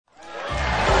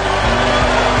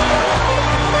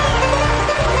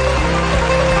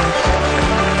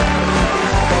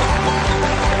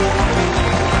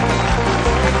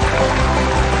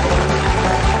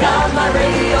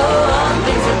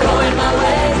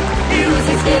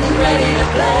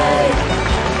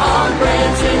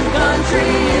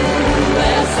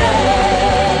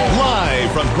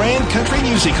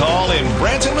Music Hall in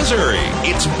Branson, Missouri.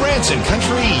 It's Branson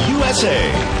Country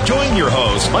USA. Join your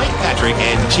hosts, Mike Patrick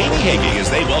and Jamie Hagee, as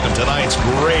they welcome tonight's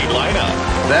great lineup.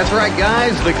 That's right,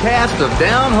 guys. The cast of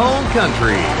Down Home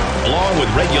Country. Along with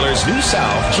regulars New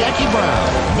South, Jackie Brown,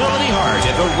 Melody Hart,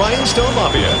 and the Rhinestone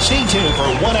Mafia. Stay tuned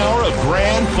for 1 hour of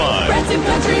grand fun. Branson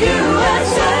Country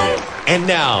USA. And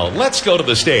now, let's go to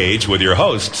the stage with your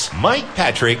hosts, Mike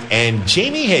Patrick and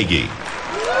Jamie Hagee.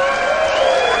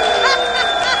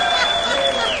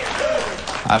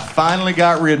 I finally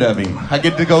got rid of him. I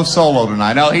get to go solo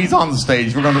tonight. No, he's on the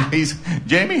stage.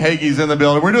 Jamie Hagee's in the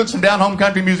building. We're doing some Down Home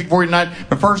Country music for you tonight.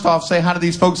 But first off, say hi to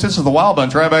these folks. This is the Wild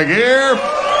Bunch right back here.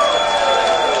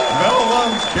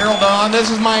 Bella, Carol Dawn. This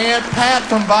is my Aunt Pat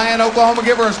from Vian, Oklahoma.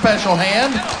 Give her a special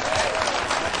hand.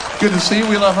 Good to see you.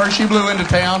 We love her. She blew into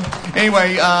town.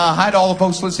 Anyway, hi to all the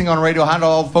folks listening on radio. Hi to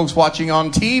all the folks watching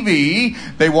on TV.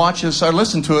 They watch us or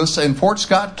listen to us in Fort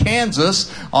Scott,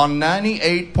 Kansas on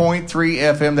 98.3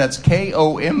 FM. That's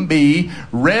KOMB,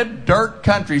 Red Dirt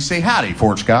Country. Say howdy,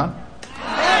 Fort Scott.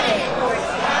 Howdy, Fort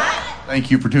Scott.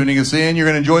 Thank you for tuning us in. You're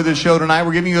going to enjoy this show tonight.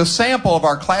 We're giving you a sample of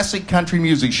our classic country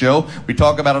music show. We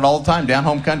talk about it all the time. Down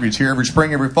Home Country. It's here every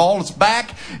spring, every fall. It's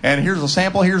back. And here's a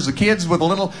sample. Here's the kids with a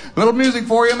little music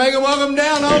for you. Make them welcome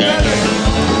Down Home Country.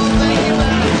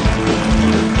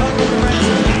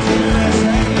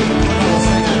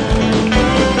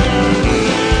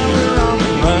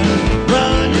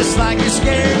 Run just like you're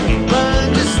scared.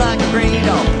 Run just like a gray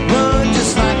dog. Run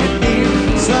just like a deer.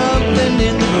 Something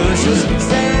in the bushes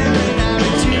staring out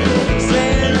at you,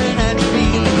 staring at your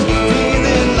feet,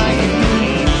 feeling like a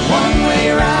one-way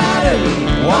rider,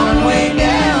 one way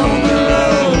down the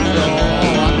road.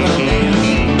 Oh, I'm gonna dance,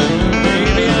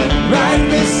 baby, right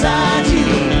beside you,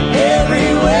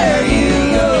 everywhere you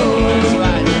go. That's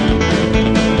right.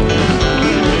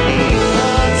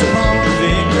 Once upon a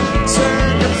victim,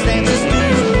 circumstances do.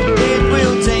 It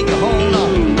will take a hold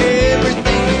on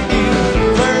everything you do.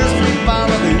 First we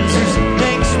follow losers,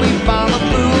 next we follow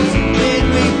fools, then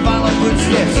we follow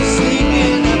footsteps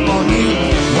sneaking up on you.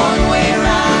 One-way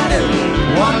rider,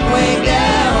 one way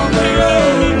down the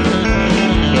road.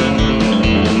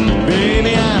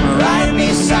 Baby, I'm right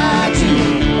beside you,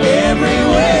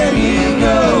 everywhere you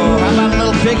go. How about a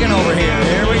little picking over here?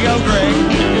 Here we go, Greg.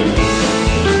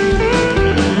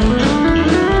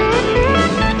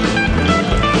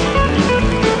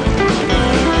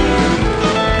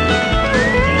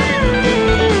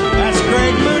 That's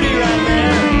Greg Moody right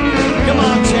there. Come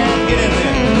on, Chad, get in there.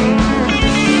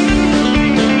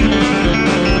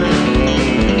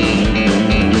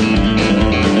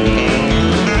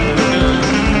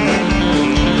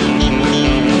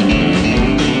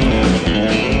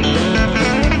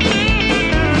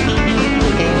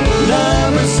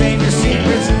 Lovers, save your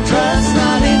secrets. Trust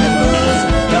not in the fools.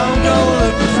 Don't go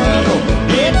look for trouble.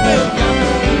 It will come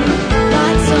to you.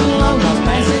 Like some long lost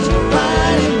passage,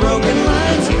 riding broken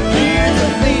lines. Here's a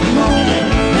fleeting moment,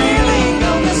 really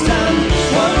gone this time.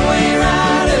 One way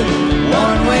rider,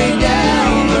 one way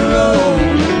down the road.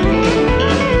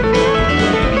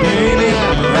 Baby,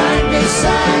 I'm right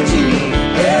beside you,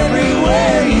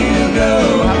 everywhere you go.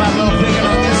 How about a little picking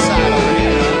on this side over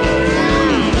here?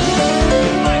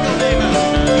 Michael Davis.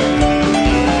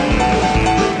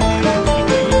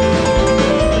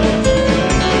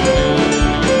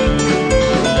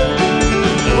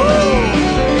 Woo!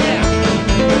 Yeah.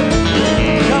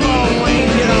 Come on, Wayne,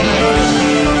 get on that.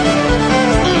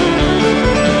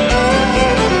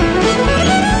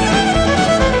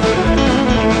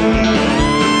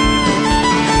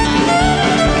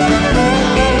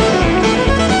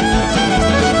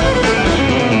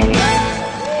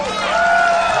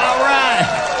 All right.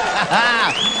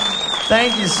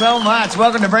 Thank you so much.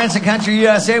 Welcome to Branson Country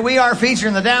USA. We are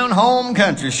featuring the Down Home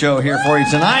Country Show here for you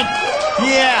tonight.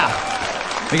 Yeah.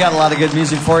 We got a lot of good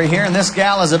music for you here, and this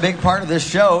gal is a big part of this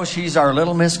show. She's our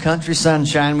little Miss Country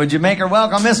Sunshine. Would you make her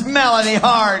welcome Miss Melody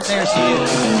Hart? There she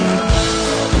is.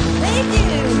 Thank you.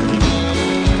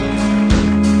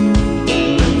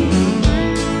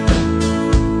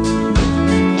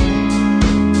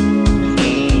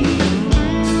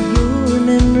 Your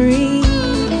memory,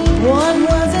 what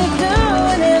was it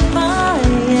doing in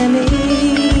Miami?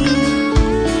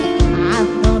 I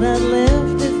thought I'd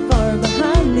left it far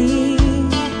behind me,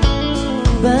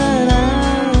 but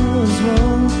I was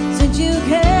wrong since you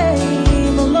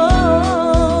came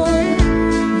along.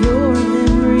 Your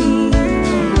memory,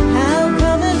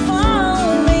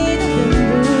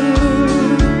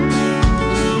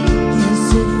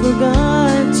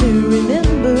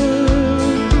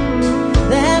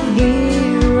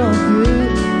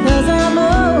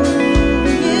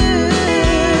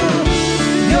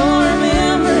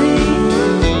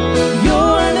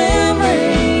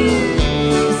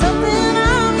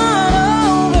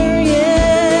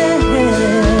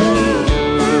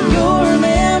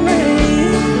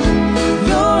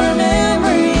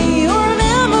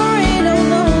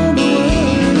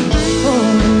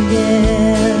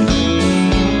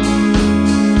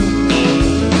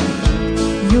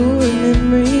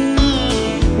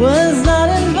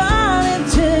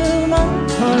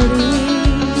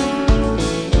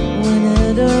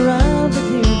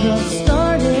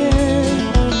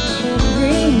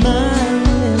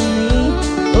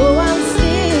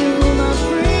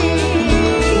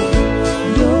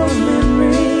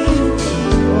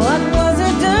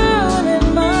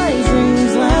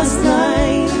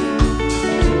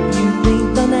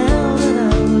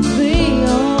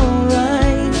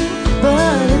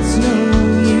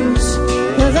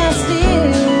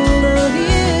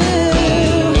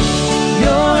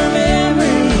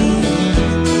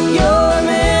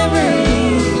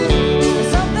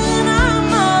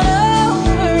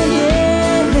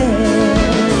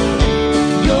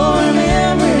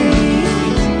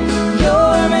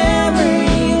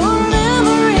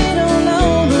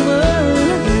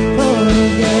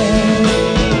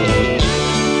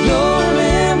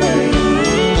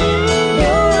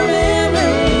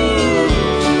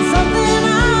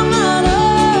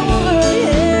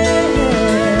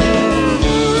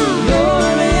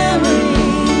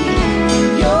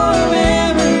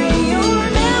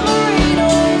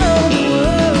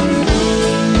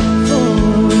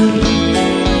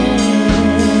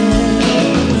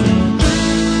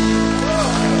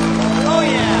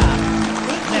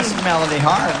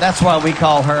 That's why we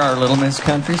call her our Little Miss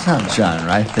Country Sunshine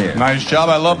right there. Nice job.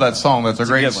 I love that song. That's a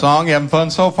great good one. song. You having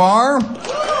fun so far?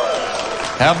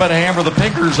 How about a hand for the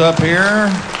pickers up here?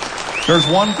 There's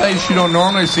one face you don't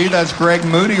normally see. That's Greg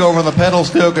Moody over the pedal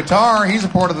steel guitar. He's a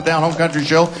part of the Down Home Country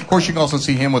Show. Of course, you can also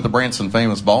see him with the Branson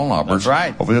famous ball knobbers. That's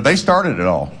right. Over there. They started it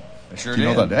all. I sure You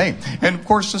did. know that. Hey. And of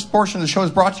course, this portion of the show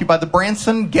is brought to you by the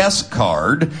Branson Guest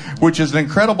Card, which is an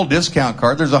incredible discount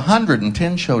card. There's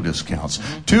 110 show discounts,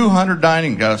 200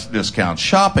 dining discounts,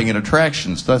 shopping and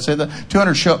attractions. Did I say that?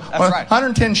 200 show. That's right.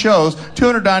 110 shows,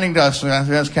 200 dining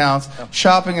discounts,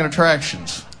 shopping and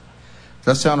attractions.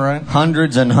 Does that sound right?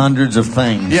 Hundreds and hundreds of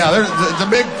things. Yeah, there's a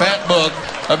big fat book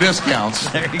of discounts.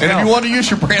 There you and go. if you want to use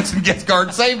your Branson Guest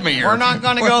Card, save me here. We're not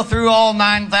going to go through all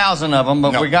 9,000 of them, but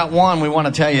No. we got one we want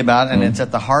to tell you about, and it's at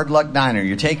the Hard Luck Diner.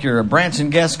 You take your Branson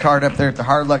Guest Card up there at the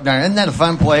Hard Luck Diner. Isn't that a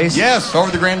fun place? Yes,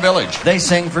 over the Grand Village. They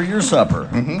sing for your supper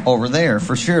Mm-hmm. over there,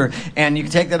 for sure. And you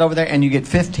can take that over there, and you get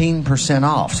 15%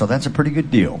 off, so that's a pretty good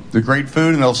deal. The great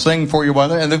food, and they'll sing for you while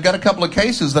there. And they've got a couple of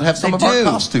cases that have some of our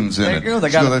costumes in there it. you go. They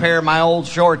got So a pair of my old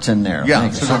shorts in there. Yeah.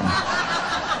 Thanks. So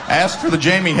ask for the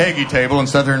Jamie Hagee table and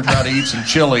sit there and try to eat some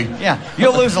chili. Yeah,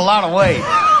 you'll lose a lot of weight.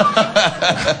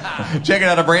 Check it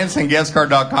out at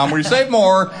BransonGuestCard.com where you save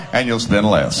more and you'll spend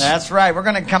less. That's right. We're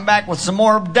going to come back with some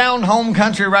more Down Home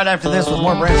Country right after this with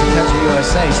more Branson Country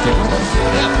USA. Stick with us.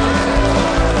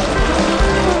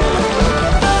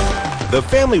 The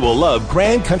family will love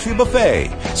Grand Country Buffet.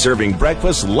 Serving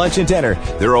breakfast, lunch, and dinner,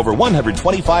 there are over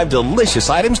 125 delicious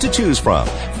items to choose from.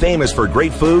 Famous for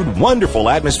great food, wonderful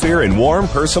atmosphere, and warm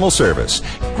personal service.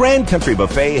 Grand Country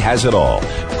Buffet has it all.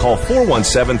 Call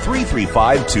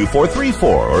 417-335-2434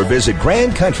 or visit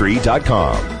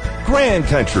grandcountry.com. Grand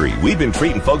Country, we've been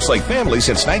treating folks like family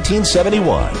since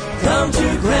 1971. Come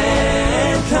to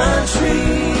Grand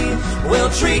Country, we'll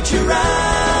treat you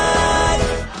right.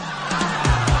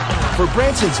 For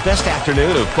Branson's best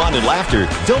afternoon of fun and laughter,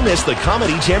 don't miss the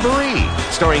Comedy Jamboree,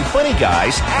 starring funny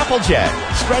guys Applejack,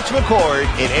 Stretch McCord,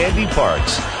 and Andy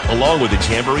Parks, along with the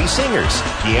Jamboree Singers,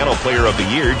 Piano Player of the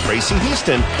Year Tracy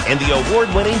Houston, and the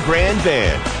award-winning Grand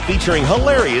Band, featuring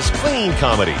hilarious clean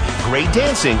comedy, great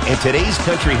dancing, and today's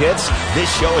country hits. This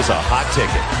show is a hot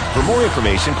ticket. For more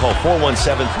information, call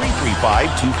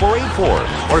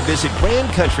 417-335-2484 or visit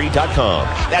grandcountry.com.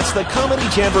 That's the Comedy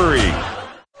Jamboree.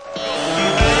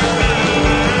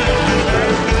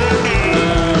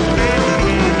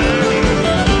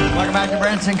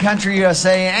 Branson Country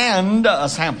USA and a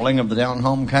sampling of the Down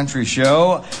Home Country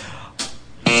Show.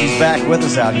 She's back with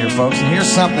us out here, folks. And here's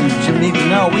something that you need to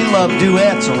know. We love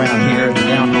duets around here at the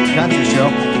Down Home Country Show.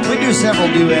 We do several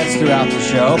duets throughout the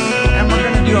show, and we're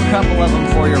going to do a couple of them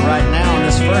for you right now. And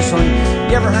this first one,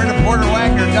 you ever heard of Porter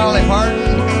Wagoner, Dolly Parton?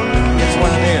 It's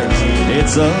one of theirs.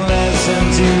 It's a lesson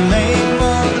too late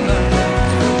for the love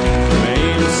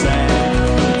made of sand,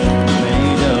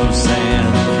 made of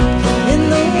sand. In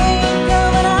the wake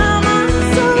of it all, my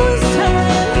soul is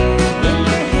turning.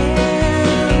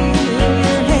 In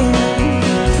your hand.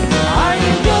 Are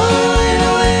you going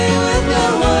away with no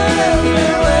word of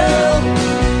farewell?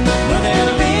 Will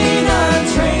there be not a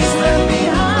trace left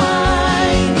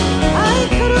behind? I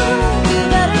could have loved you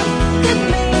better, it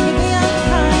made me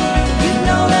unkind. You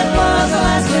know that was the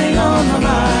last thing on my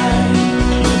mind.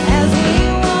 As we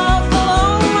walk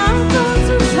along, my thoughts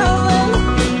are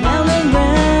tumbling round and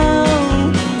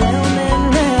round, round and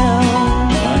round.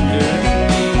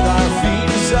 Underneath our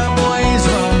feet, subways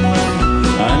rumbling,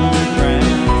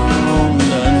 underground,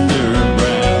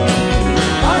 underground.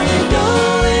 Are you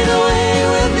going away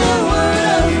with no word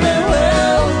of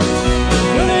farewell?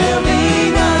 Will there be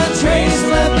not a trace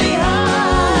left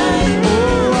behind?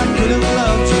 Oh, I could have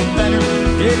loved you better,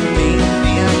 didn't mean to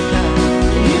be unkind.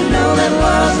 You know that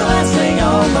was the last thing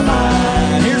on my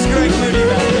mind. Here's Greg Moody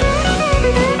back there.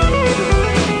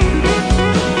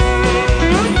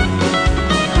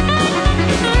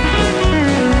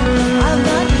 I've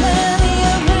got plenty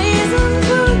of reasons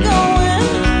for going.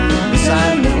 Yes, I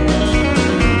know.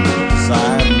 Yes, I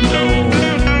know.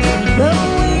 The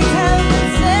weeds have been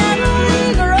steadily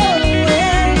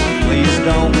growing. Please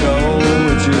don't go,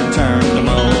 it's your turn to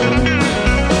mow.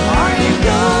 Are you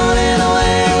going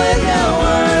away with no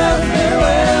word of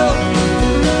farewell?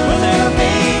 Will there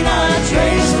be not a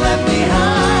trace left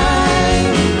behind?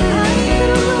 I could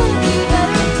have loved you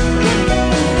better, it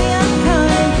made me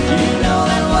unkind. You know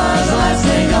that was the last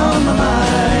thing on my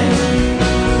mind.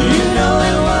 You know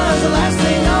that was the last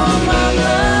thing on my mind.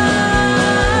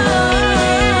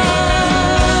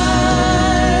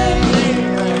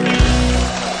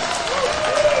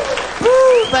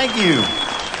 Woo, thank you.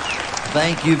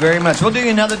 Thank you very much. We'll do you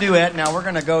another duet. Now we're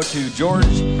going to go to George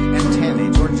and Tammy.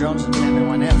 George Jones and Tammy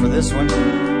Wynette for this one.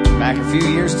 Back a few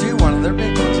years, too, one of their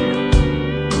big ones here.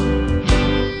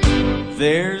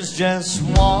 There's just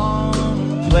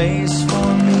one place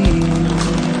for me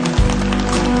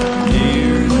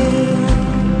near you.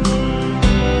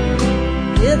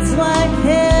 It's like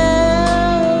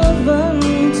heaven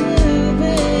to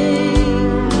be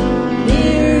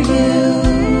near you.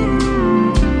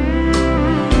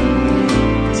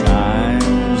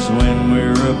 Times when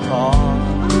we're apart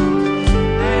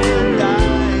and I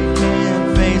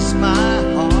can't face my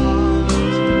heart.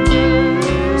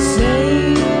 Say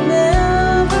you'll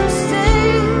never stay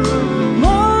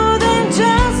more than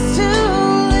just 2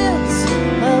 lips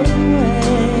away.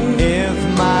 If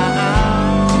my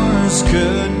hours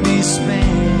could be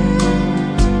spent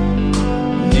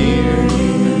near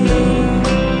you,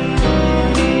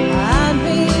 I'd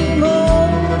be more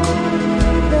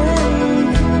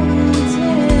than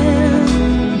content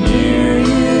near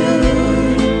you.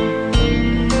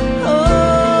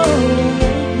 Oh,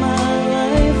 make my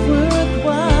life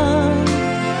worthwhile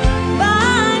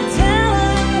by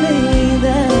telling me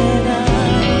that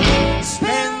I'll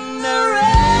spend the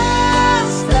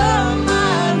rest of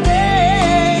my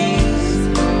days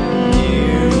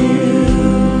Near you.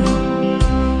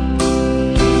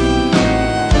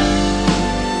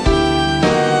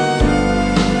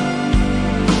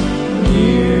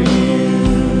 Near you.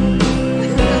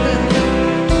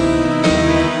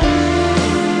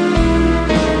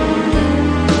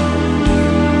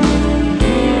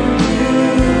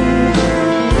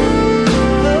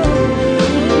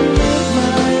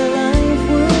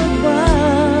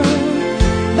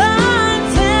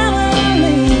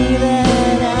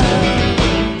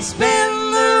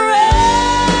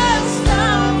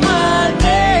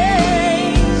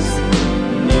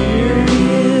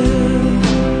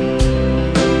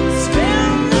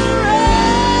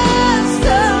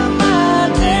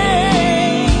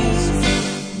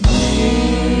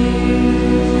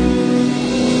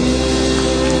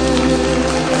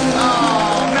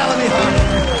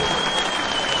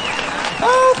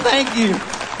 Thank you.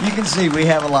 You can see we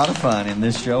have a lot of fun in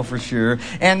this show for sure.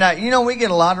 And, we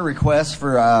get a lot of requests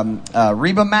for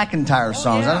Reba McEntire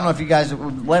songs. I don't know if you guys,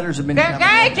 letters have been coming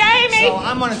Hey, in. Jamie! So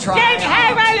I'm going to try. Jamie,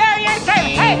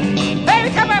 hey,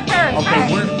 baby, come up here. Okay,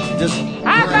 Hey. we're just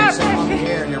Hi, we're so on the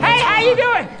air here. Hey, how you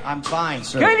doing? I'm fine,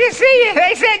 sir. Good to see you.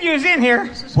 They said you was in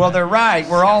here. Well, they're right.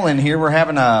 We're all in here. We're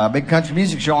having a big country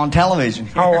music show on television.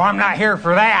 Oh, I'm not here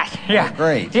for that. Yeah.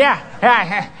 Great. Yeah.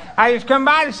 I just come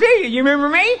by to see you. You remember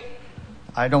me?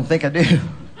 I don't think I do.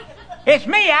 It's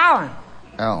me, Alan.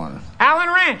 Alan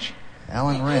Wrench.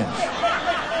 Wrench.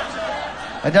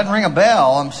 That doesn't ring a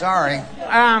bell. I'm sorry.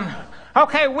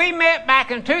 Okay, we met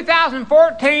back in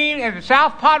 2014 at the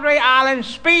South Padre Island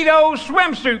Speedo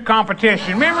swimsuit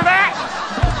competition. Remember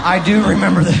that? I do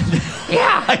remember that.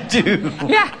 Yeah. I do.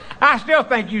 Yeah. I still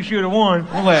think you should have won.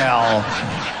 Well,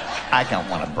 I don't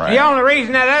want to brag. The only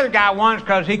reason that other guy won is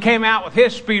because he came out with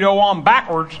his Speedo on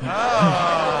backwards.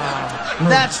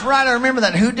 That's right. I remember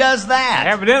that. Who does that?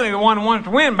 Evidently the one who wants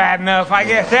to win bad enough, I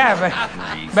guess that.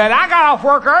 But I got off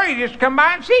work early just to come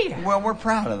by and see you. Well, we're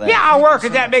proud of that. Yeah, I work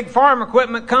at that big farm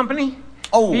equipment company.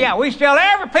 Oh. Yeah, we sell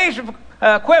every piece of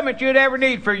equipment you'd ever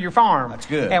need for your farm. That's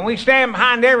good. And we stand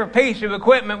behind every piece of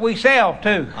equipment we sell,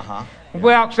 too. Uh-huh.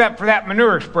 Well, except for that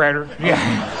manure spreader.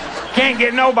 Yeah. Can't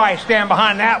get nobody to stand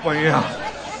behind that one,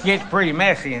 Gets pretty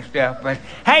messy and stuff. But,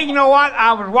 hey, you know what?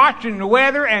 I was watching the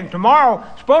weather, and tomorrow's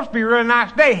supposed to be a really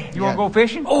nice day. You want to go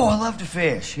fishing? Oh, I love to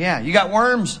fish. Yeah. You got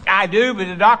worms? I do, but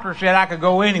the doctor said I could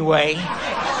go anyway.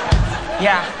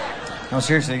 Yeah. No,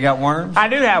 seriously, you got worms? I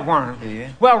do have worms. Do you?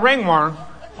 Well, ringworm.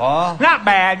 Oh. Not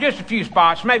bad, just a few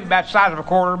spots, maybe about the size of a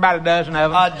quarter, about a dozen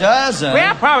of them. A dozen?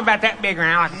 Well, probably about that big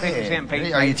around, like a 50-cent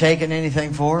piece. Are you taking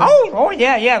anything for it? Oh,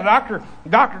 yeah. The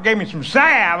doctor gave me some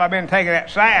salve. I've been taking that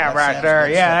salve right there.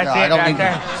 Yeah, that's I it don't right need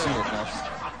there. to see it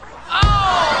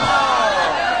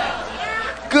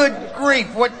now. Good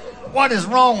grief! What is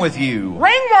wrong with you?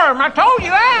 Ringworm, I told you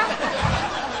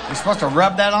that. You're supposed to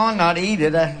rub that on, not eat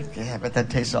it. I bet that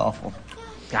tastes awful.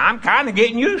 I'm kind of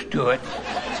getting used to it.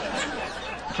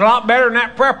 It's a lot better than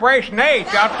that preparation H,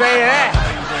 I'll tell you that.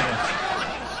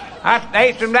 I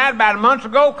ate some of that about a month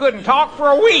ago, couldn't talk for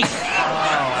a week.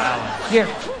 Yeah,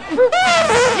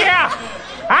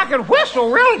 I could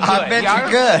whistle really good. I bet you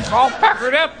could. All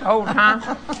puckered up the whole time.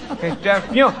 It's just,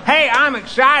 hey, I'm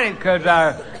excited because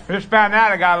I just found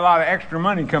out I got a lot of extra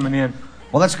money coming in.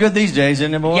 Well, that's good these days,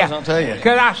 isn't it, boys? Yeah, I'll tell you.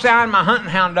 Because I signed my hunting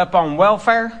hound up on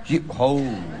welfare.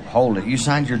 Hold it. You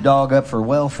signed your dog up for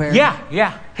welfare? Yeah.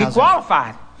 He How's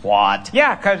qualified. What?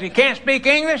 Yeah, because he can't speak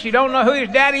English, he don't know who his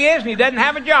daddy is, and he doesn't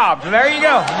have a job. So there you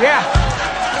go. Yeah.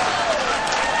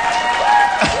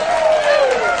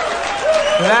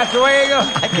 That's the way it goes.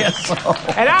 I guess so.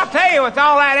 And I'll tell you, with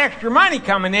all that extra money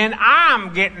coming in,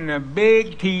 I'm getting a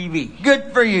big TV.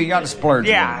 Good for you. You got to splurge.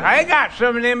 Yeah, they got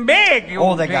some of them big.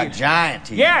 Oh, they TVs. got giant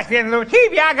TVs. Yes, and the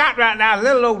TV I got right now, a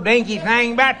little old dinky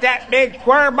thing about that big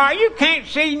square bar. You can't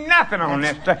see nothing on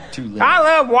this stuff. Too little. I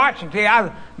love watching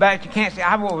TV. But you can't see.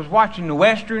 I was watching the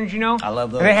westerns, you know. I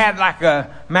love those. They had like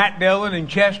Matt Dillon and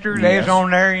Chester. They was on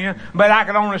there, you know. But I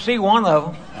could only see one of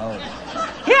them. Oh.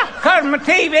 Yeah, because my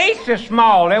TV's so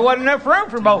small. There wasn't enough room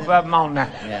for both of them on there.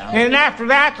 Yeah. And after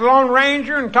that, the Lone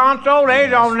Ranger and Tonto,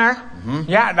 they's on there. Mm-hmm.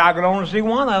 Yeah, I could only see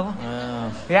one of them.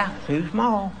 Yeah, too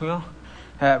small, you know.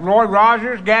 Roy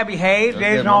Rogers, Gabby Hayes,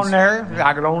 they's on there.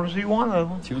 I could only see one of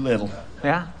them. Too little.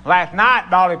 Yeah. Last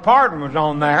night, Dolly Parton was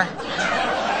on there.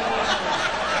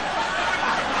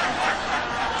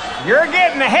 You're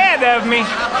getting ahead of me.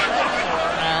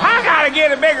 I gotta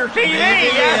get a bigger TV.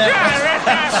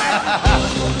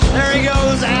 There he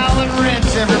goes, Alan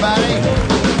Rich, everybody.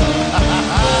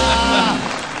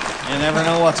 You never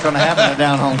know what's going to happen to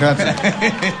Down Home Country.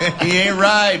 He ain't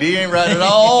right. He ain't right at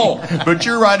all. But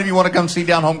you're right if you want to come see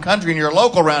Down Home Country and you're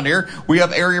local around here. We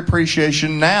have area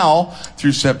appreciation now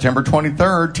through September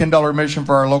 23rd. $10 admission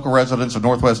for our local residents of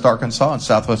Northwest Arkansas and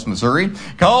Southwest Missouri.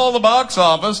 Call the box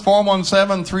office,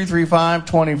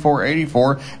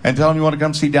 417-335-2484, and tell them you want to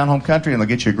come see Down Home Country, and they'll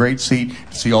get you a great seat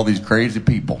to see all these crazy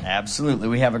people. Absolutely.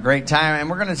 We have a great time, and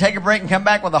we're going to take a break and come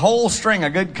back with a whole string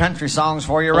of good country songs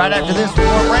for you right after this for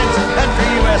Branson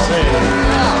Country USA.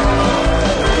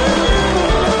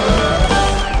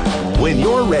 When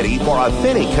you're ready for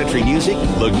authentic country music,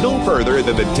 look no further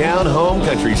than the Down Home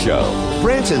Country Show.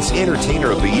 Branson's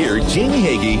Entertainer of the Year, Jamie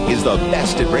Hagee, is the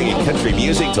best at bringing country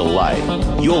music to life.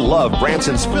 You'll love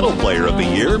Branson's Fiddle Player of the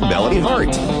Year, Melanie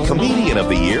Hart. Comedian of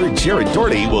the Year, Jared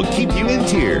Doherty, will keep you in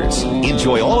tears.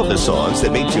 Enjoy all of the songs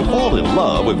that made you fall in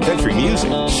love with country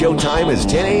music. Showtime is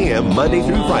 10 a.m. Monday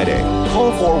through Friday.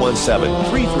 Call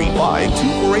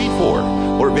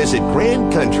 417-335-2484 or visit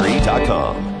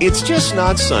grandcountry.com. It's just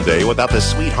not Sunday without the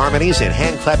sweet harmonies and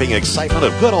hand-clapping excitement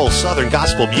of good old Southern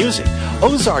gospel music.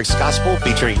 Ozarks Gospel,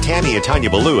 featuring Tammy and Tanya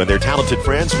Ballou and their talented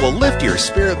friends, will lift your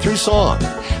spirit through song.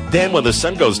 Then when the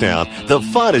sun goes down, the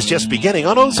fun is just beginning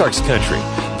on Ozarks Country.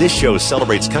 This show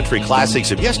celebrates country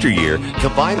classics of yesteryear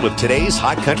combined with today's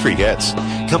hot country hits.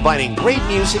 Combining great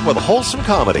music with wholesome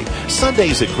comedy,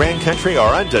 Sundays at Grand Country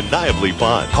are undeniably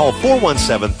fun. Call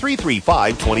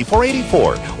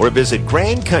 417-335-2484 or visit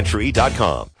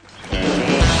grandcountry.com.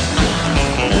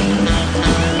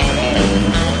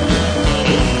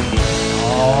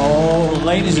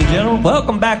 Ladies and gentlemen,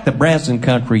 welcome back to Branson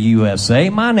Country USA.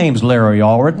 My name's Larry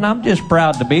Allred, and I'm just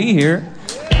proud to be here.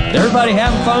 Is everybody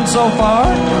having fun so far?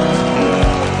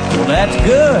 Well, that's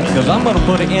good, because I'm going to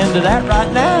put an end to that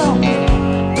right now.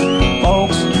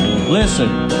 Folks,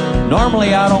 listen,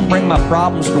 normally I don't bring my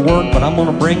problems to work, but I'm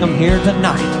going to bring them here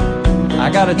tonight. I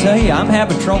got to tell you, I'm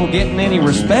having trouble getting any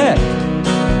respect.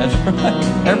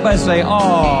 Everybody say,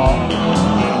 "Aw."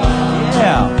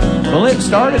 Yeah. Well, it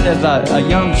started as a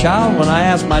young child when I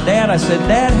asked my dad, I said,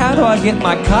 "Dad, how do I get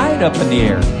my kite up in the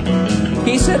air?"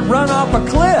 He said, "Run off a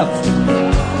cliff."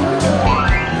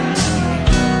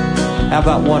 How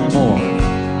about one more?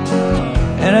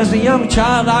 And as a young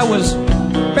child, I was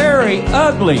very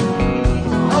ugly.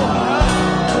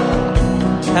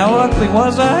 How ugly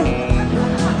was I?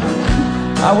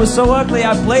 I was so ugly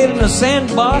I played in a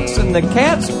sandbox and the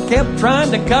cats kept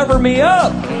trying to cover me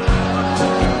up.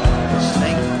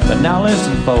 But now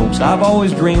listen, folks, I've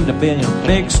always dreamed of being a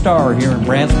big star here in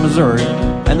Branson, Missouri.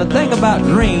 And the thing about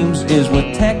dreams is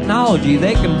with technology,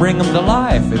 they can bring them to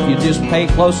life. If you just pay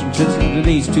close attention to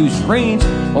these two screens,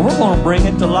 well, we're going to bring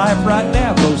it to life right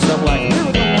now. Go something like, here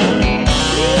we go.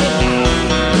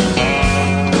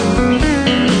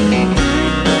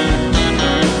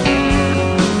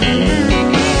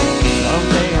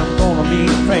 Someday I'm going to be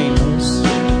famous.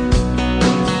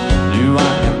 Do I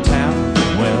have talent?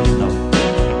 Well, no.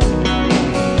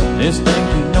 This thing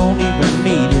you don't even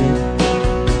need it.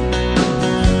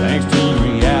 Thanks to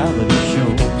reality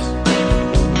shows.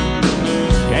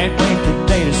 Can't wait to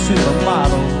date a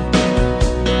supermodel.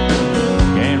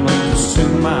 Can't wait to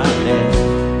sue my dad.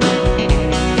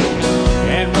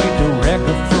 Can't wait to wreck a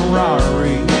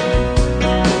Ferrari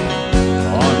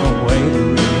on the way to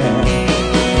rehab.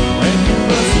 When you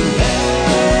must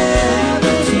have a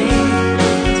team,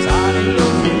 it's out of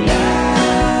your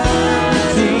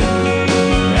reality.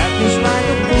 Act just like a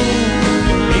fool.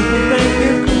 People think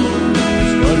you're cool.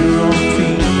 Stutter on TV.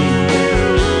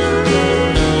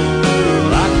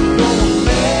 Like you're gonna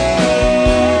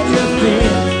measure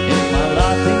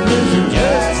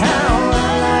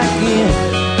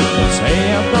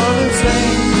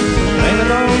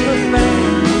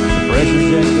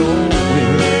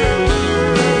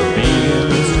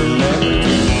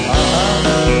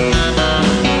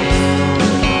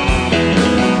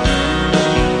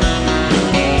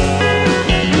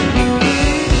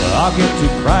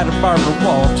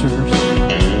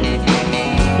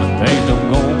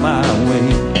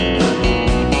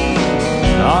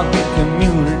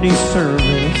community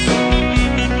service.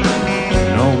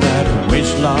 No matter which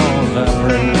laws I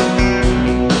break,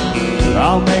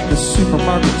 I'll make the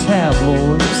supermarket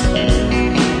tabloids.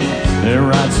 They'll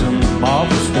write some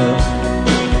awful stuff.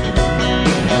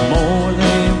 The more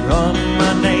they run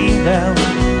my name down,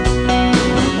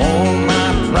 the more my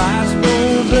price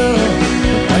goes up.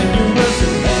 When you was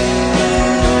a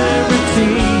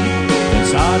guarantee,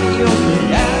 it's out of your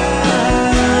reality.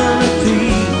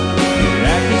 Your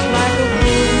act is like a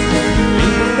fool.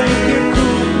 People think you're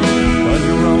cool 'cause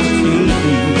you're on TV.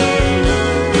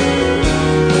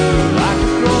 I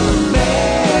could throw a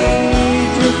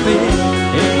major fit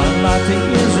if my latte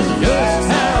isn't just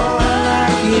how I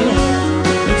like it.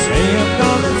 They say I'm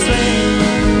gonna sing,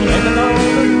 living on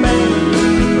the bank,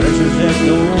 the pressures that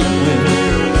go with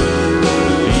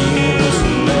being a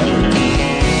celebrity.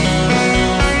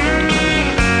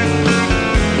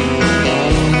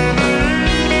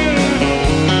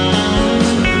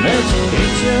 Let's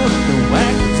hitch up the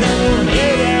wagons and we'll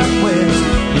head out west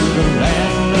in the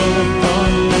land of the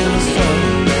fun and the sun.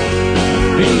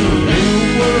 Being a real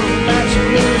world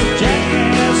bachelor's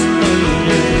jackass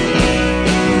lady.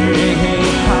 Hey, hey,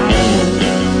 Hollywood,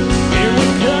 here we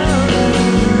come.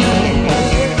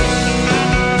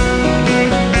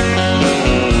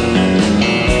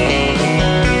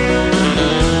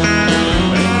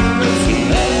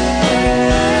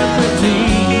 Celebrity,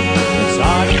 it's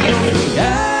out of your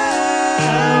reality.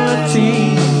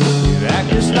 You act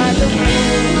just like a fool.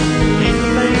 People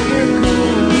think you're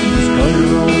cool just 'cause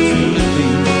you're on TV.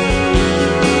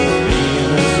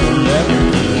 Being a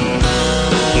celebrity.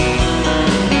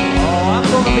 Oh, I'm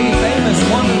gonna be famous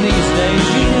one of these days.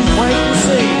 You just wait and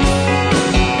see.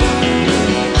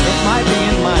 It might be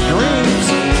in my dreams.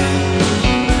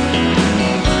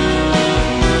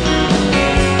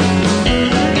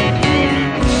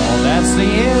 Well, that's the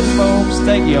end, folks.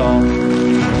 Thank y'all.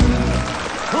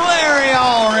 Larry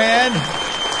Allred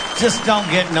just don't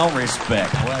get no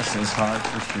respect. Bless his heart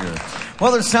for sure.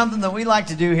 Well, there's something that we like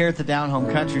to do here at the Down Home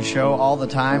Country Show all the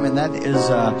time, and that is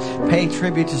pay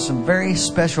tribute to some very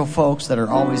special folks that are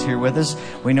always here with us.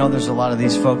 We know there's a lot of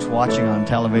these folks watching on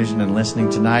television and listening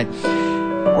tonight.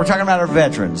 We're talking about our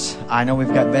veterans. I know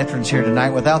we've got veterans here tonight.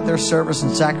 Without their service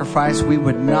and sacrifice, we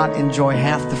would not enjoy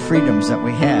half the freedoms that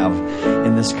we have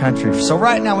in this country. So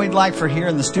right now, we'd like for here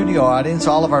in the studio audience,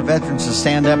 all of our veterans to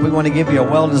stand up. We want to give you a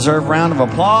well-deserved round of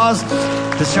applause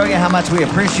to show you how much we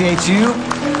appreciate you.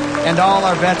 And all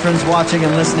our veterans watching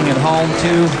and listening at home,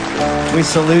 too. We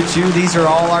salute you. These are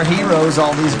all our heroes,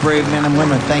 all these brave men and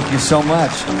women. Thank you so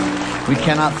much. We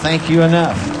cannot thank you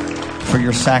enough for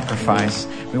your sacrifice.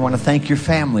 We want to thank your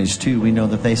families, too. We know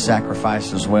that they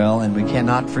sacrificed as well, and we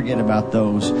cannot forget about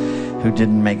those who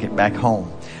didn't make it back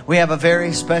home. We have a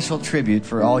very special tribute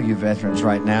for all you veterans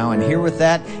right now, and here with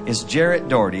that is Jarrett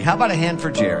Doherty. How about a hand for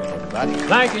Jarrett, everybody?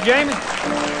 Thank you, Jamie.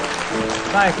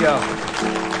 Thank you.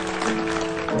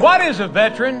 What is a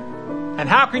veteran, and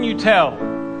how can you tell?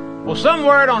 Well, some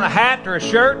wear it on a hat or a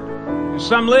shirt, and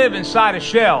some live inside a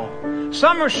shell.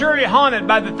 Some are surely haunted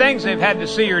by the things they've had to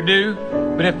see or do,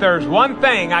 but if there's one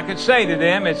thing I could say to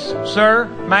them, it's, sir,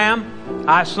 ma'am,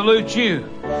 I salute you.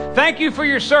 Thank you for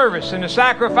your service and the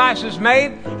sacrifices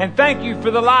made, and thank you for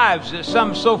the lives that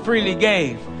some so freely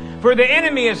gave. For the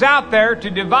enemy is out there to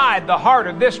divide the heart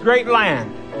of this great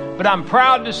land, but I'm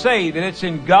proud to say that it's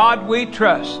in God we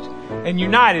trust, and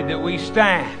united that we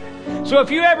stand. So if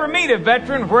you ever meet a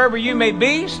veteran, wherever you may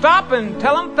be, stop and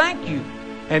tell them thank you.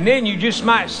 And then you just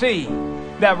might see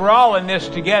that we're all in this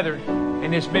together,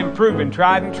 and it's been proven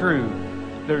tried and true.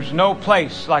 There's no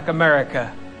place like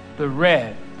America, the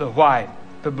red, the white,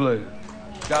 the blue.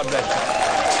 God bless you.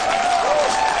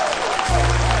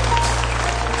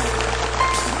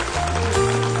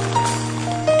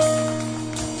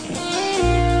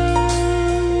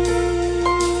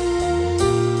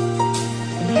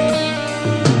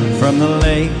 From the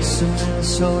lakes of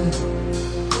Minnesota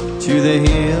to the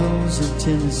hills of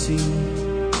Tennessee,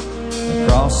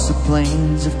 across the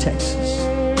plains of Texas,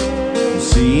 from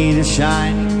sea to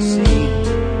shining sea,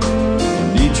 from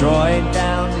Detroit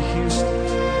down to Houston,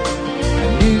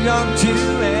 and New York to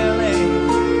LA,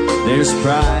 there's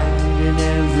pride in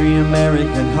every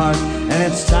American heart, and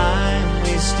it's time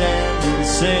we stand and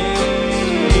say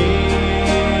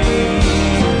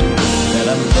that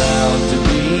I'm proud to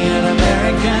be an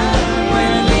American, when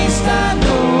at least I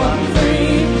know I'm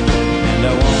free, and I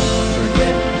won't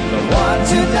forget the one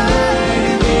to die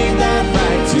to make that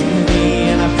right to me,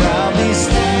 and I proudly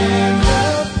stand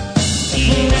up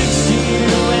next to you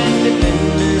and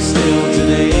defend her still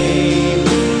today,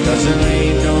 'cause there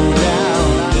ain't no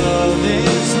doubt I love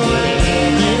this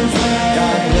land.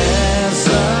 God bless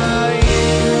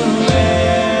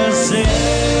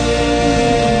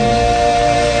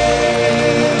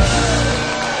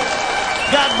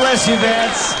bless you,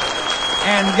 vets.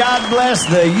 And God bless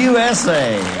the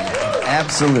USA.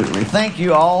 Absolutely. Thank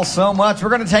you all so much. We're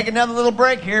going to take another little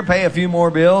break here, pay a few more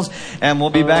bills, and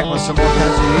we'll be back with some more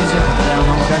country music at the Down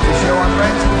Home Country Show on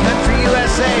Branson Country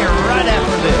USA right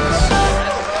after this.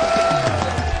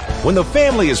 When the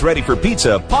family is ready for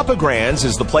pizza, Papa Grand's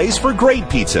is the place for great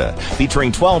pizza.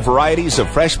 Featuring 12 varieties of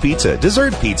fresh pizza,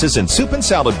 dessert pizzas, and soup and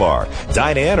salad bar.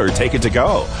 Dine in or take it to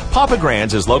go. Papa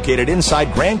Grand's is located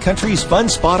inside Grand Country's Fun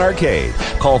Spot Arcade.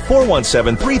 Call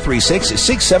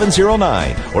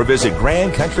 417-336-6709 or visit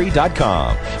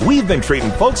grandcountry.com. We've been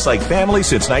treating folks like family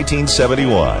since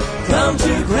 1971. Come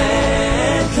to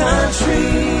Grand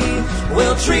Country,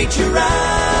 we'll treat you right.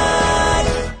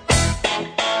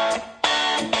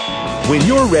 When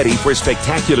you're ready for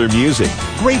spectacular music,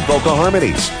 great vocal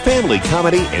harmonies, family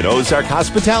comedy, and Ozark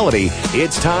hospitality,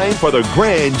 it's time for the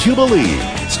Grand Jubilee,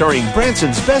 starring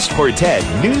Branson's best quartet,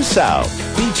 New South,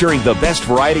 featuring the best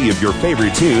variety of your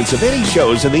favorite tunes of any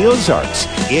shows in the Ozarks.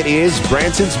 It is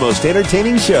Branson's most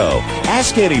entertaining show.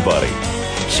 Ask anybody.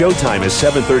 Showtime is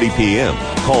 7:30 p.m.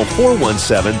 Call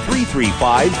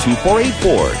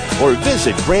 417-335-2484 or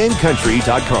visit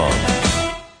grandcountry.com.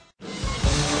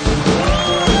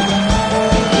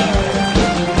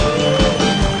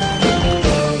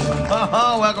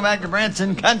 Welcome back to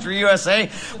Branson Country USA.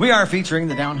 We are featuring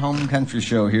the Down Home Country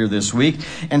Show here this week.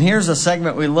 And here's a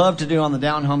segment we love to do on the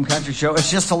Down Home Country Show. It's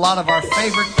just a lot of our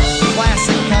favorite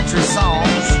classic country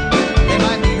songs. They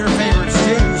might be your favorites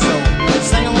too, so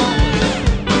sing along with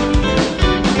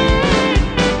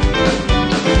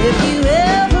If you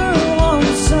ever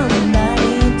want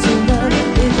somebody to love,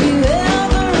 if you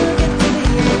ever get to be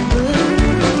blue,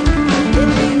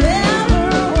 if you ever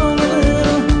want a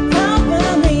little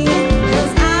company,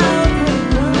 'cause I'll come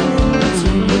running to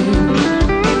you.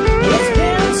 It's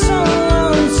been so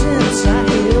long since I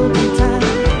held you tight.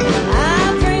 I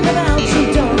dream about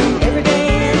you, darling, every day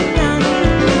and night.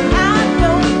 I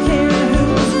don't care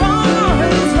who's wrong or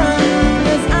who's right,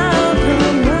 'cause I'll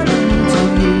come running to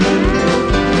you.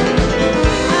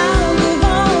 I'll give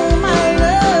all my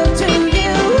love to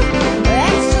you.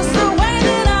 That's just the way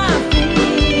that I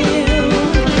feel.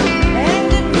 And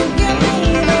if you give me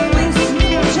the least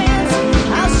little chance,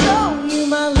 I'll show you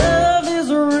my love is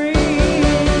real.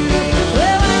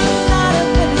 Well, I'm not a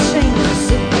bit ashamed to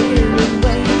sit here and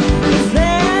wait, 'cause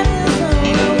that is all I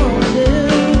wanna do.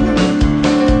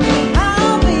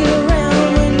 I'll be around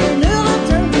when your new love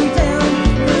turns you down,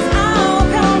 'cause I'll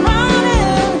come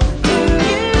running to you.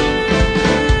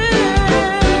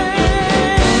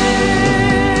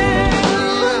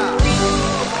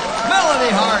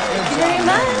 Melody Hart. Thank you very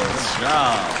much.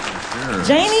 job. Sure.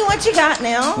 Janie, what you got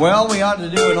now? Well, we ought to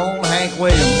do an old Hank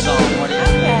Williams song. What do you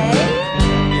think? Okay.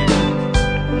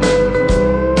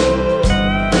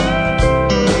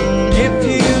 If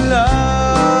you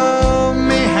love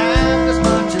me half as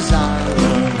much as I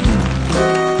love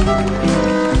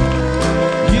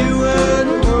you, you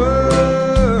wouldn't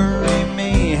worry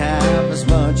me half as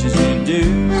much as you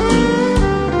do.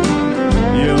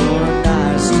 You're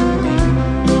nice to me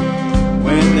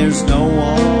when there's no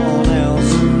one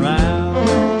else around.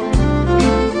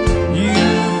 You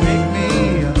pick me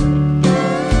up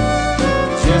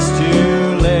just to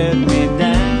let me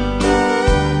down.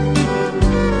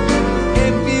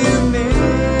 If you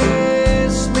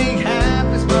miss me half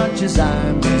as much as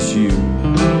I miss you,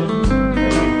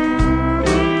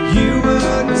 you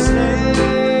wouldn't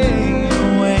stay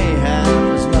away half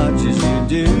as much as you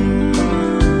do.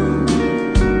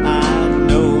 I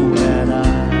know that I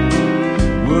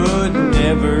would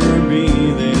never be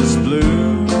this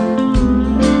blue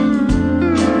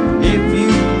if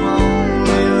you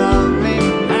only love me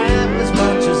half as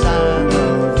much as I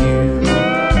love you.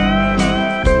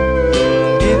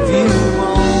 If you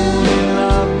only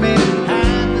love me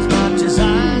half as much as I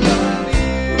love you.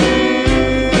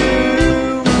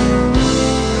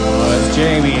 Oh, it's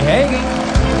Jamie Hagan.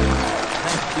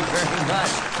 Thank you very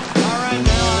much. All right,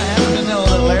 now I happen to know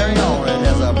that Larry Allred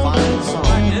has a fine song. I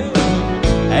do.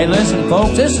 Hey, listen,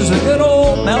 folks, this is a good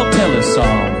old Mel Tillis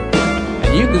song.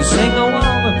 And you can sing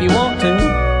along if you want to.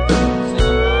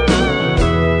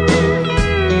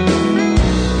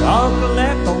 Called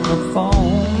Colette on the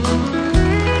phone.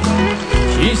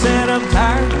 She said, I'm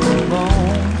tired of the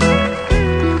phone.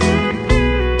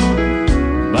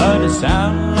 But it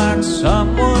sounded like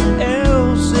someone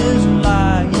else is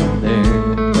lying there.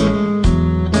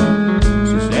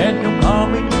 She said, don't call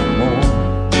me no more.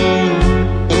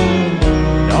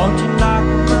 Don't you knock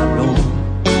on my door.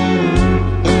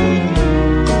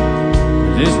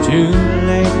 It's too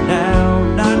late now,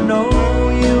 and I know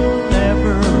you'll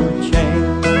never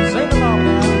change. Sing along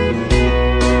now.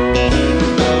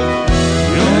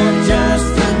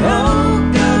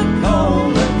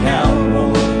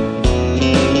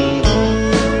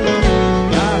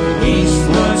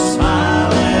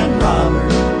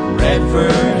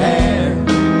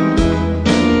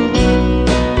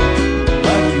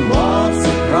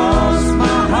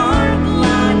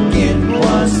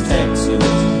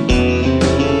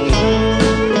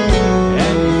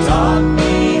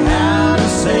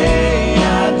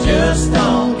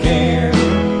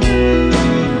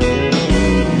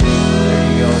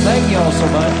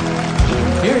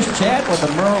 Chad with the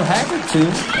Merle Haggard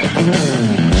tune.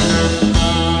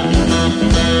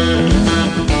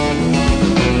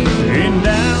 In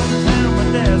downtown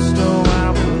Modesto,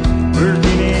 I was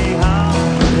working a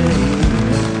holiday.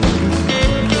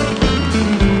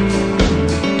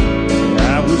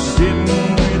 I was sitting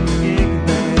with the gig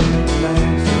band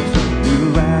glasses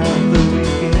throughout the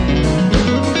weekend.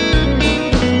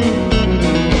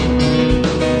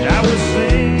 I was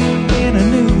singing a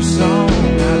new song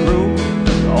I wrote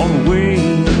on the way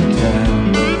to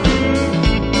town.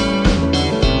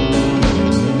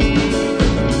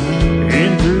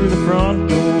 In through the front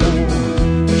door,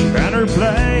 she found her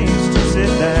place to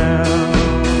sit down.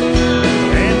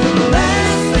 And the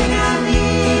last thing I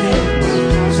needed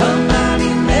was somebody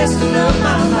messing up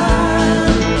my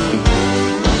mind.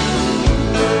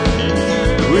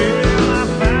 Well, I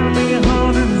found me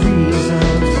 100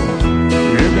 reasons for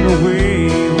living away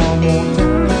one more time.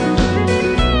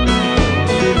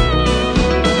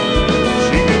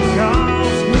 She could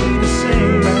cause me to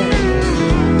sing back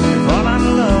and fall out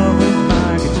of love with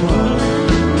my guitar.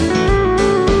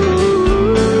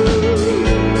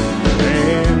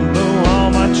 And blow all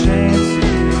my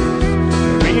chances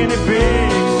of being a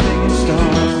big singing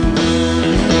star.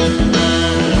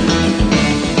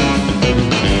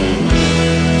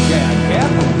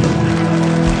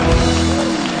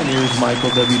 And here's Michael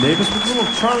W. Davis with a little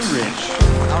Charlie Rich.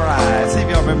 All right, see if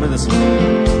y'all remember this one.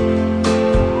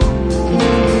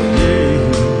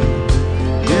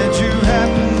 Did you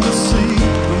happen to see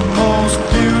the most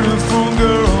beautiful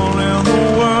girl in the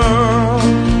world?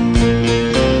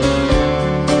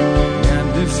 And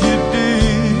if you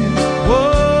did,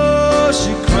 was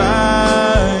she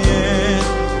crying,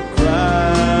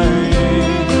 crying?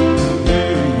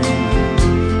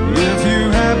 If you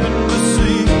happen to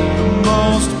see the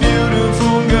most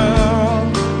beautiful girl,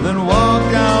 then walk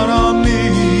out on me.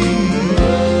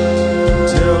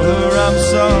 Tell her I'm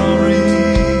sorry.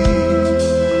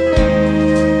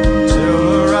 Tell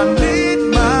her I need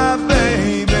my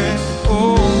baby.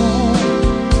 Oh,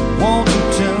 won't you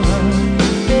tell her?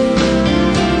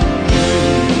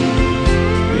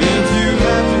 If you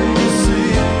happen to see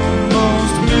the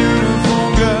most beautiful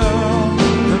girl,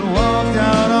 then walk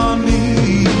out on me.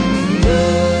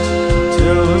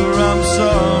 Tell her I'm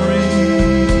sorry.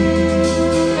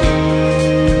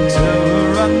 Tell her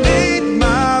I need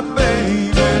my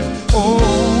baby. Oh,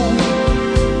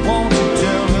 won't you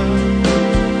tell her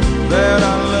that I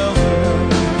love her?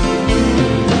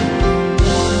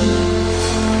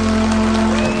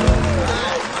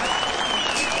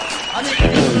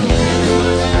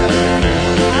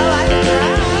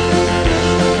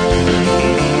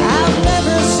 I've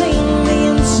never seen the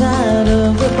inside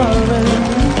of the barroom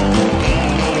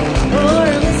or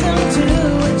listened to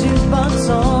a jukebox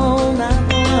all night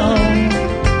long.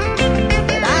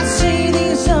 But I see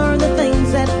these are the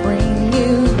things that bring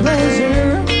you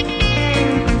pleasure.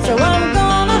 So I'm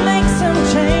gonna make some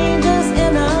changes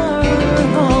in our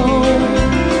home.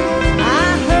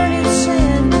 I heard it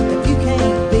said, if you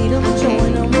can't beat 'em,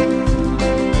 join 'em.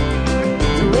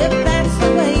 So if that's the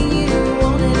way you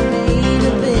wanted me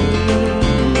to be,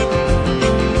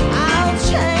 I'll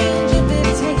change if it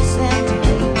takes that to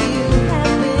make you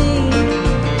happy.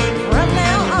 From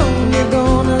now on, you're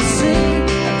gonna see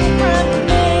a different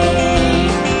me.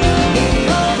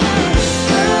 Oh,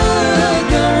 good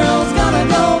girl's gonna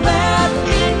go bad.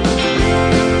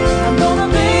 I'm gonna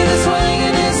be the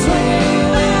swingin'est swinger you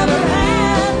ever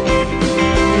had.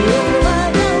 If you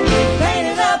like 'em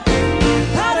painted up,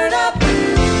 powdered up,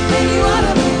 then you ought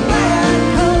to be glad,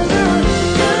 'cause your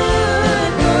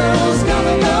good girl's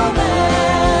gonna go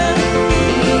bad.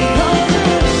 'Cause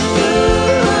your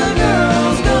good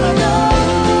girl's gonna go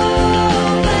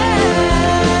bad.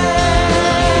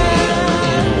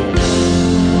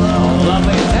 Oh,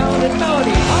 lovely, talented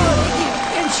melody.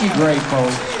 Isn't she great,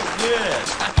 folks?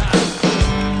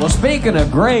 Well, speaking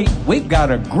of great, we've got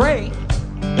a great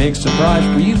big surprise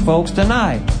for you folks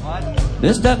tonight.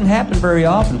 This doesn't happen very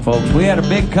often, folks. We had a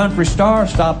big country star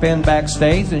stop in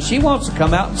backstage, and she wants to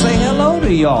come out and say hello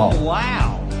to y'all.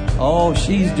 Wow. Oh,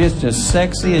 she's just as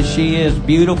sexy as she is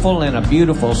beautiful and a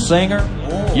beautiful singer.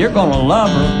 You're going to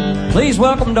love her. Please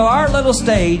welcome to our little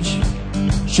stage,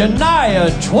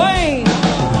 Shania Twain.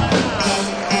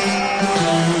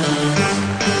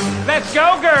 Let's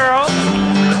go, girls.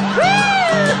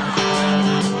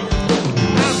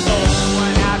 I'm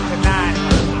going out tonight,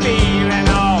 feeling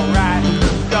alright.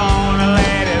 Gonna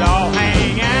let it all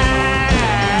hang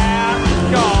out.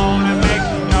 Gonna make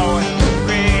some noise,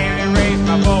 really raise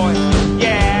my voice.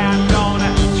 Yeah, I'm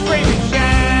gonna scream and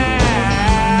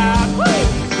shout. Woo!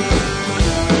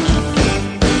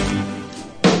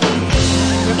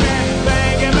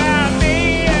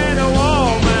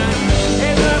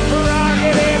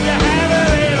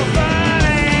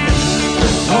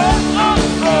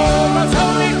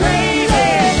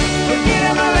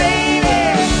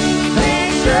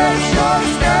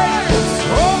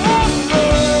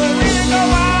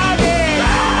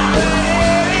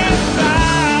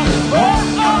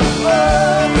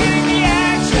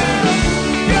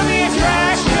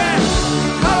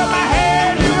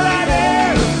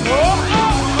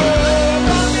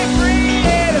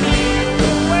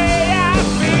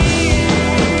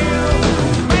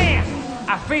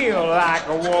 like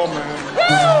a woman.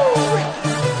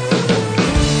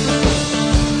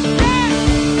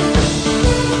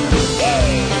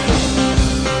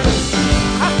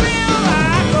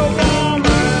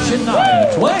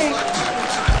 Shania Twain.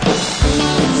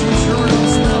 She sure don't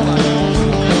smell like it.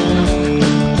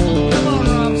 Come on,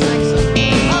 Rob, sing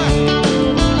something.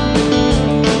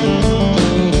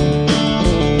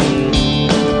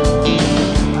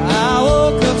 I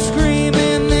woke up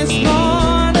screaming this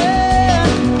morning.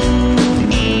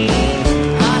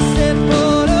 I said,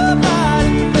 put up out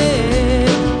of bed.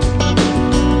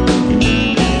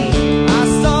 I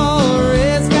saw a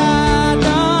red sky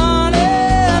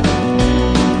dawning.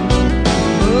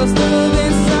 Must have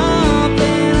been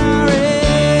something I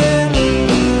read.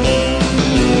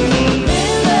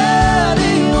 Linda, do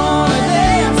you wanna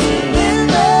dance?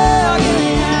 Linda, give me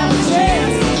half a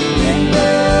chance. Linda,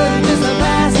 just a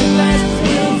passing glance,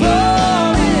 we'll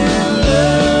fall in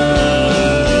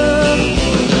love.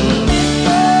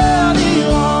 Linda, do you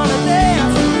wanna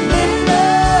dance? Linda,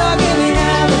 give me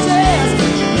half a chance.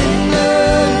 Linda,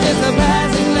 just a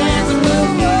passing glance, and we'll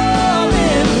fall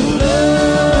in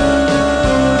love.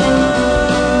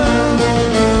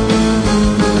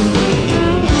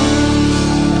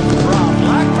 Rob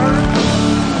Blackburn.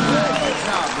 Good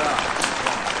job, Rob.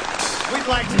 We'd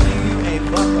like to do you a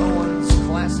Buck Owens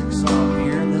classic song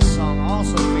here. This song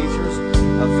also features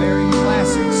a very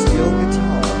classic steel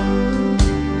guitar.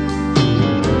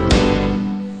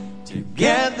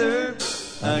 Together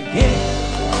again.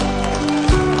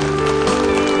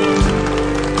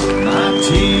 My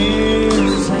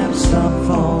tears have stopped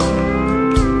falling.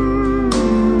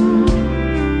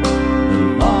 The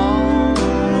long,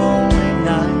 lonely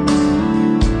nights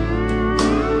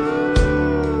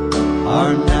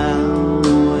are now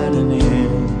at an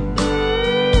end.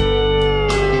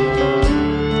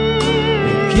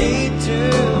 The key to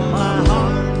my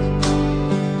heart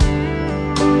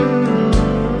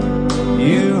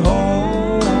you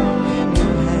hold in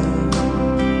your hand,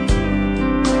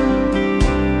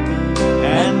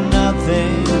 and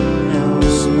nothing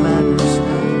else matters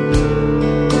now.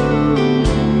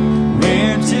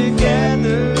 We're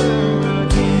together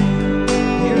again.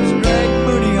 Here's Greg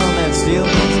Moody on that steel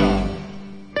guitar.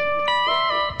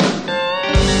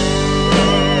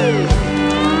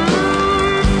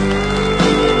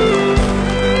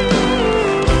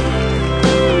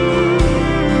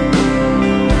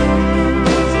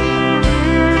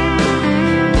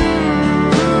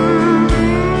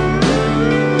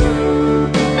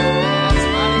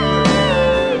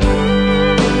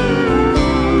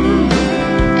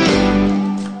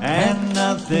 And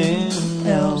nothing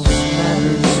else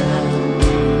matters now.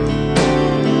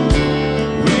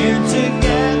 We're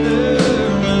together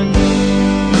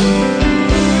again.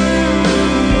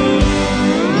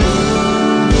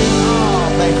 Oh,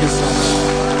 thank you so much.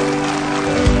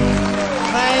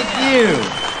 Thank you.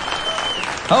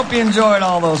 Hope you enjoyed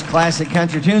all those classic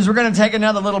country tunes. We're going to take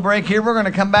another little break here. We're going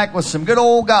to come back with some good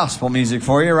old gospel music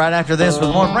for you right after this with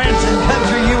more Branson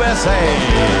Country USA.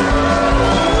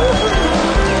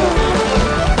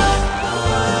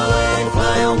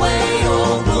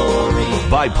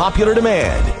 By popular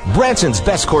demand, Branson's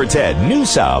Best Quartet, New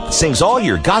South, sings all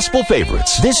your gospel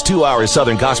favorites. This 2-hour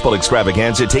Southern Gospel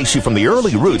extravaganza takes you from the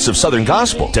early roots of Southern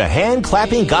Gospel to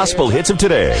hand-clapping gospel hits of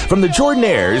today. From the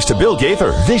Jordanaires to Bill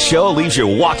Gaither, this show leaves you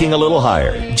walking a little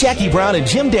higher. Jackie Brown and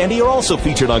Jim Dandy are also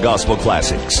featured on Gospel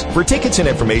Classics. For tickets and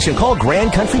information, call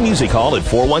Grand Country Music Hall at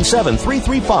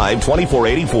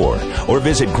 417-335-2484 or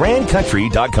visit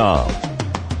grandcountry.com.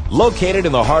 Located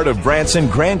in the heart of Branson,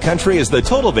 Grand Country is the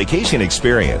total vacation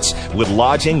experience. With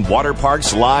lodging, water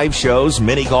parks, live shows,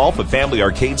 mini golf, a family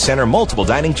arcade center, multiple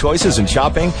dining choices, and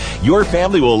shopping, your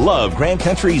family will love Grand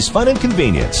Country's fun and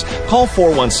convenience. Call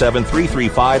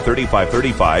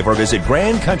 417-335-3535 or visit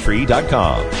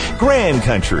grandcountry.com. Grand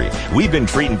Country. We've been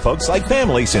treating folks like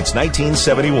family since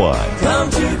 1971. Come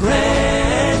to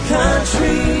Grand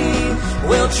Country,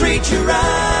 we'll treat you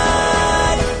right.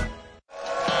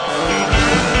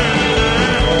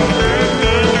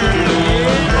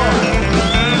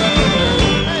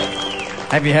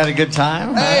 Have you had a good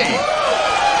time? Hey!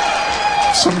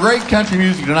 Some great country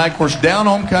music tonight. Of course, Down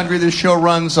Home Country. This show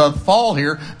runs fall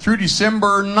here through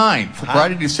December 9th.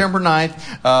 Friday, December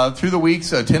 9th, through the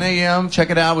weeks, 10 a.m. Check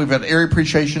it out. We've got Area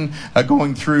Appreciation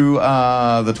going through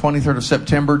the 23rd of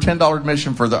September. $10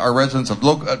 admission for our residents of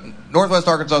Northwest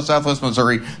Arkansas, Southwest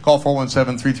Missouri. Call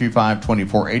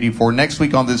 417-335-2484. Next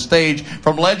week on this stage,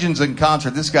 from Legends in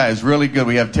Concert, this guy is really good.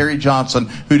 We have Terry Johnson,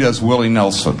 who does Willie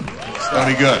Nelson. It's going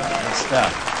to be good. Good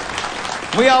stuff.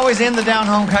 We always end the Down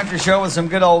Home Country Show with some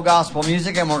good old gospel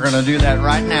music, and we're going to do that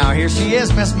right now. Here she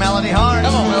is, Miss Melody Hart.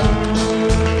 Come on, Will.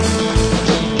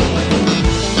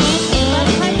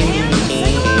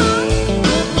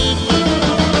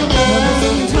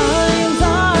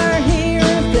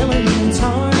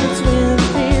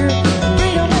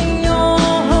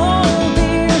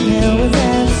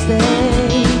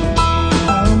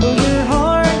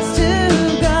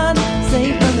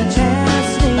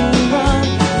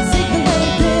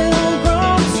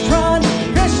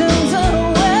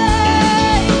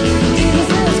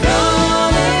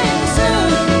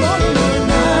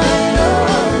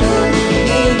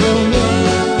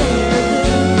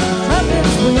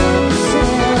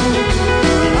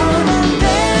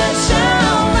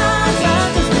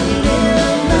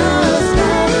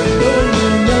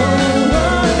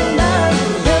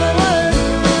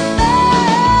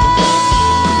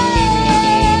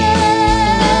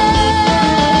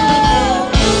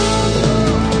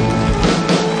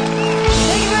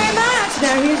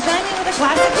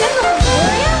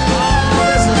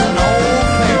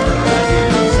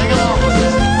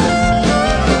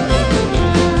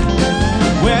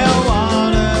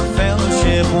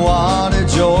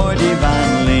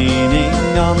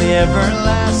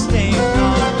 Everlasting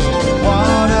arms.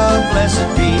 What a blessed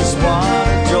peace, what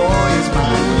a joy is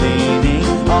mine, leaning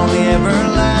on the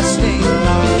everlasting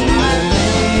arms.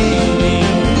 Leaning,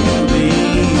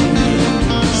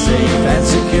 safe and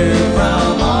secure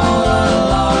from all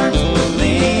alarms.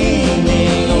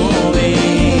 Leaning, oh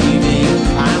leaning,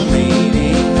 I'm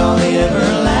leaning on the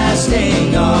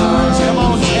everlasting arms. Come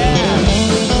on, Chad.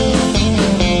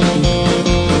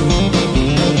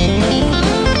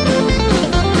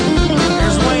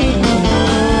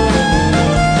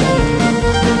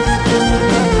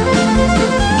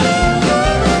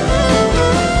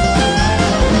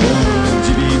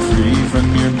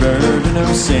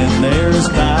 Sin, there's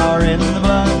power in the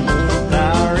blood,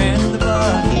 power in the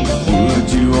blood. Good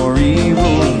to or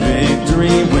evil,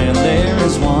 victory when there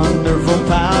is wonderful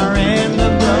power in the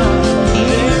blood.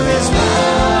 There is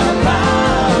power,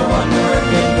 power,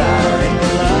 wonder-working power in the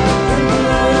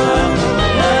blood.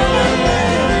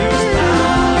 There's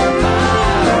power,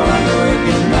 power,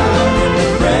 wonder-working power in the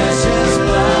precious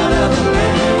blood of the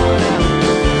Lamb.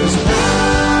 There's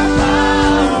power,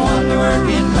 power,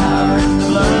 wonder-working power in the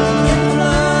blood.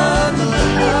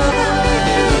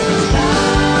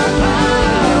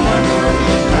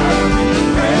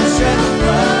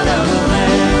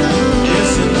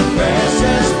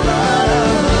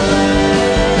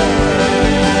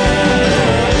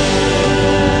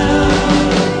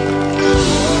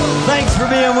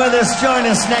 With us. Join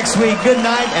us next week. Good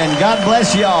night and God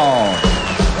bless y'all.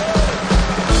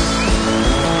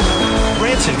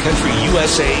 Branson Country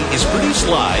USA is produced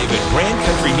live at Grand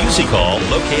Country Music Hall,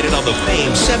 located on the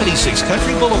famed 76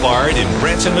 Country Boulevard in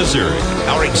Branson, Missouri.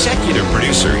 Our executive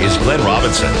producer is Glenn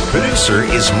Robinson. Producer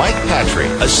is Mike Patrick.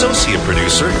 Associate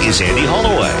producer is Andy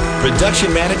Holloway.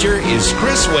 Production manager is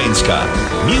Chris Wainscott.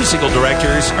 Musical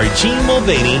directors are Gene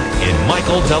Mulvaney and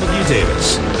Michael W.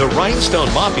 Davis. The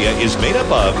Rhinestone Mafia is made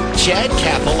up of Chad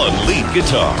Cappell on lead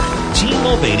guitar, Gene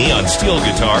Mulvaney on steel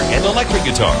guitar and electric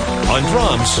guitar. On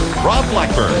drums, Rob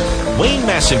Blackburn. Wayne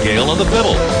Massengale on the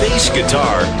fiddle. Bass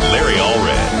guitar, Larry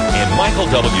Allred. And Michael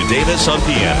W. Davis on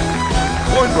piano.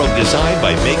 Wardrobe design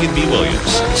by Megan B.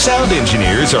 Williams. Sound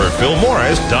engineers are Phil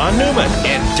Morris, Don Newman,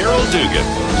 and Daryl Dugan.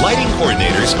 Lighting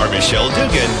coordinators are Michelle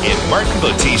Dugan and Martin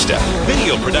Bautista.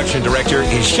 Video production director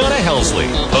is Shauna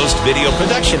Helsley. Post-video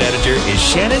production editor is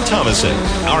Shannon Thomason.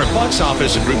 Our box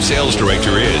office and group sales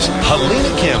director is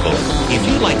Helena Campbell. If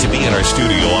you'd like to be in our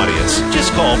studio audience,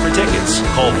 just call for tickets.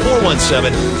 Call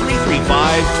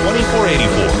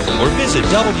 417-335-2484 or visit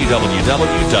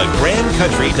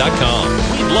www.grandcountry.com.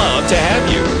 We'd love to have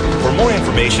you. For more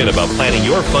information about planning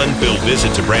your fun-filled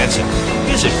visit to Branson,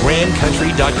 visit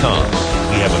grandcountry.com.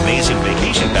 We have amazing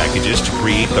vacation packages to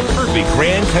create the perfect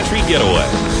Grand Country getaway.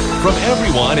 From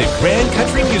everyone at Grand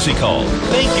Country Music Hall,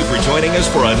 thank you for joining us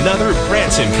for another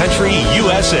Branson Country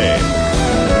USA.